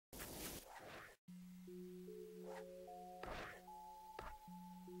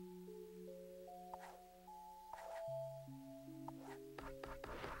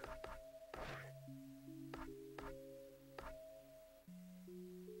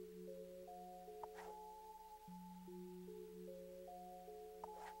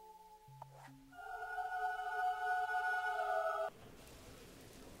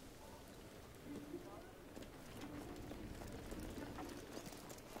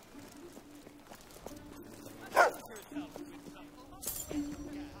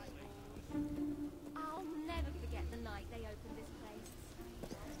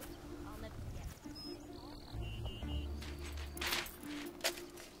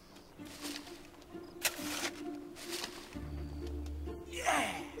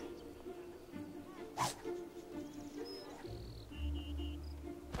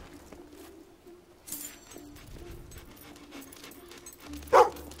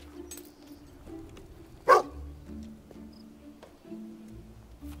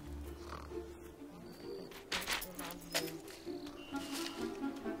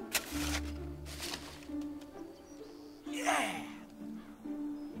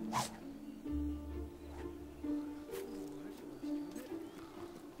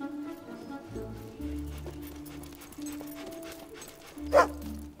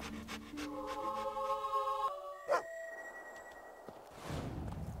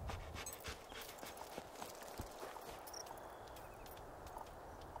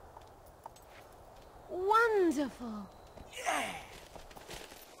Wonderful. Yeah.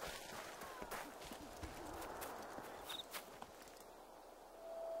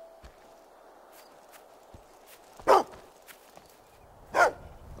 The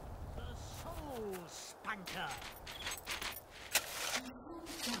Soul Spanker.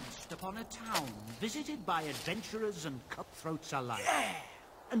 Danced upon a town visited by adventurers and cutthroats alike,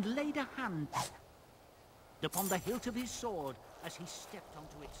 and laid a hand upon the hilt of his sword as he stepped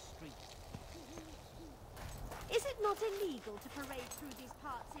onto its street. Is it not illegal to parade through these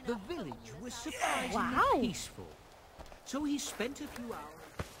parts in The a village homeless was outfit? surprisingly peaceful, so he spent a few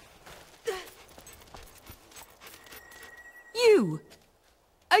hours. You!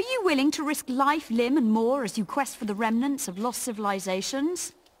 Are you willing to risk life, limb and more as you quest for the remnants of lost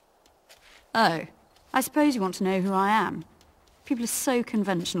civilizations? Oh, I suppose you want to know who I am. People are so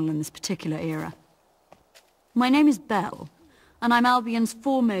conventional in this particular era. My name is Belle, and I'm Albion's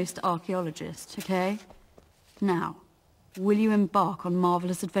foremost archaeologist, okay? Now, will you embark on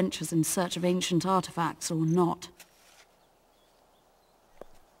marvelous adventures in search of ancient artifacts or not?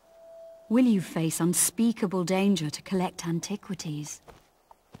 Will you face unspeakable danger to collect antiquities?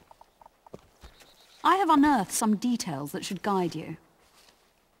 I have unearthed some details that should guide you.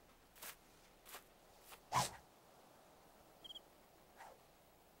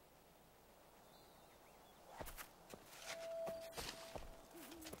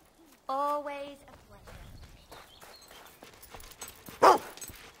 Always a pleasure.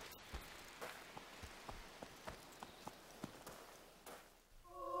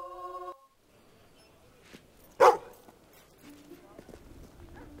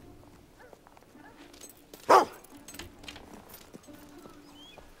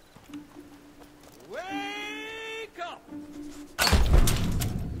 Wake up!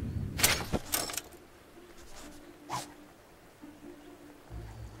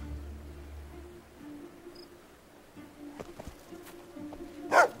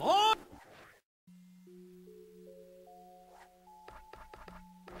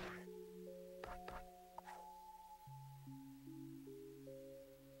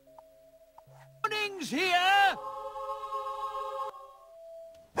 Morning's here!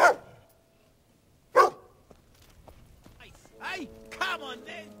 Hey, come on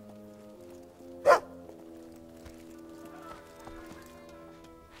then!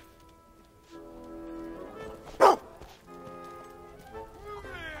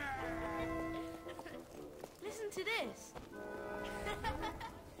 Listen to this.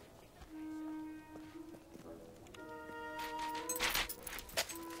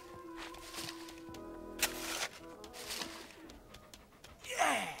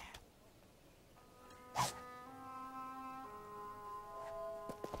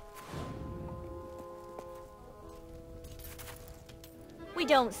 We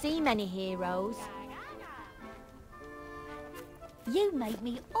don't see many heroes. You make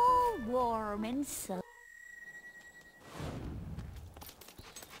me all warm inside.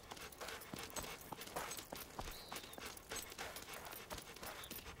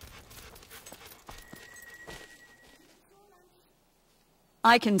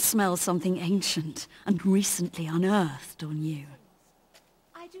 I can smell something ancient and recently unearthed on you.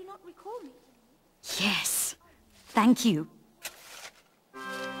 I do not recall me. Yes. Thank you.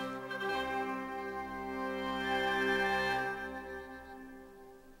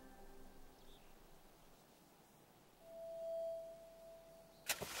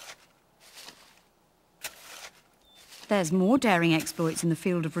 There's more daring exploits in the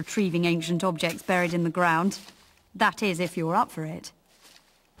field of retrieving ancient objects buried in the ground. That is, if you're up for it.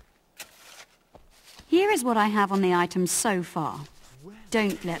 Here is what I have on the items so far.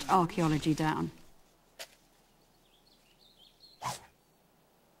 Don't let archaeology down.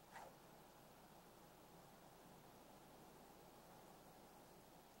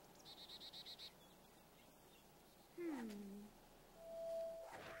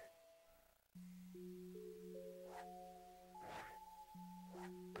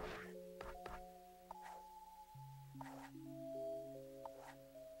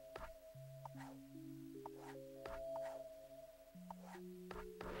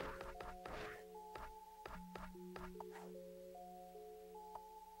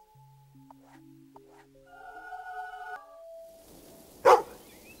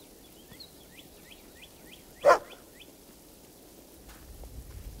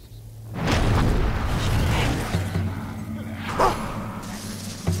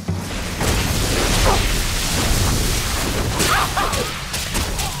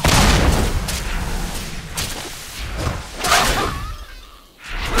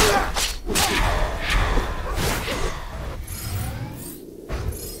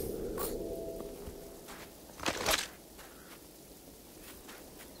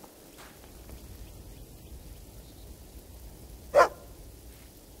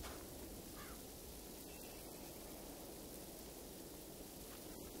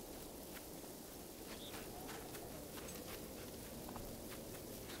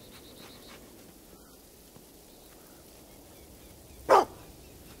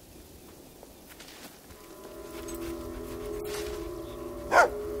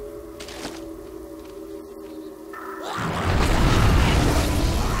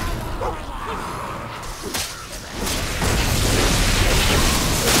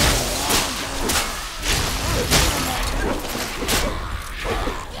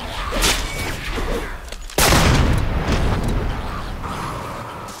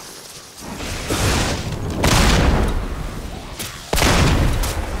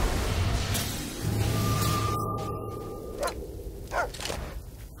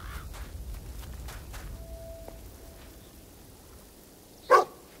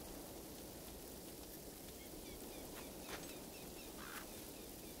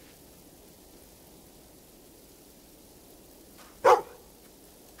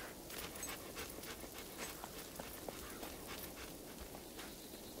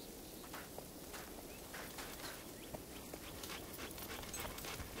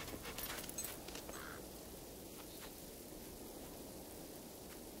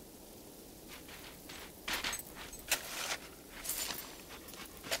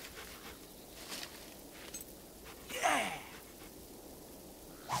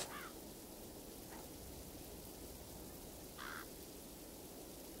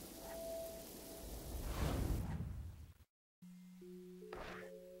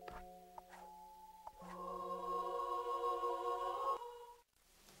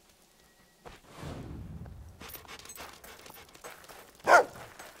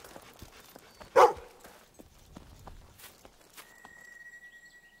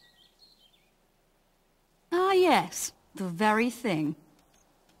 Yes, the very thing.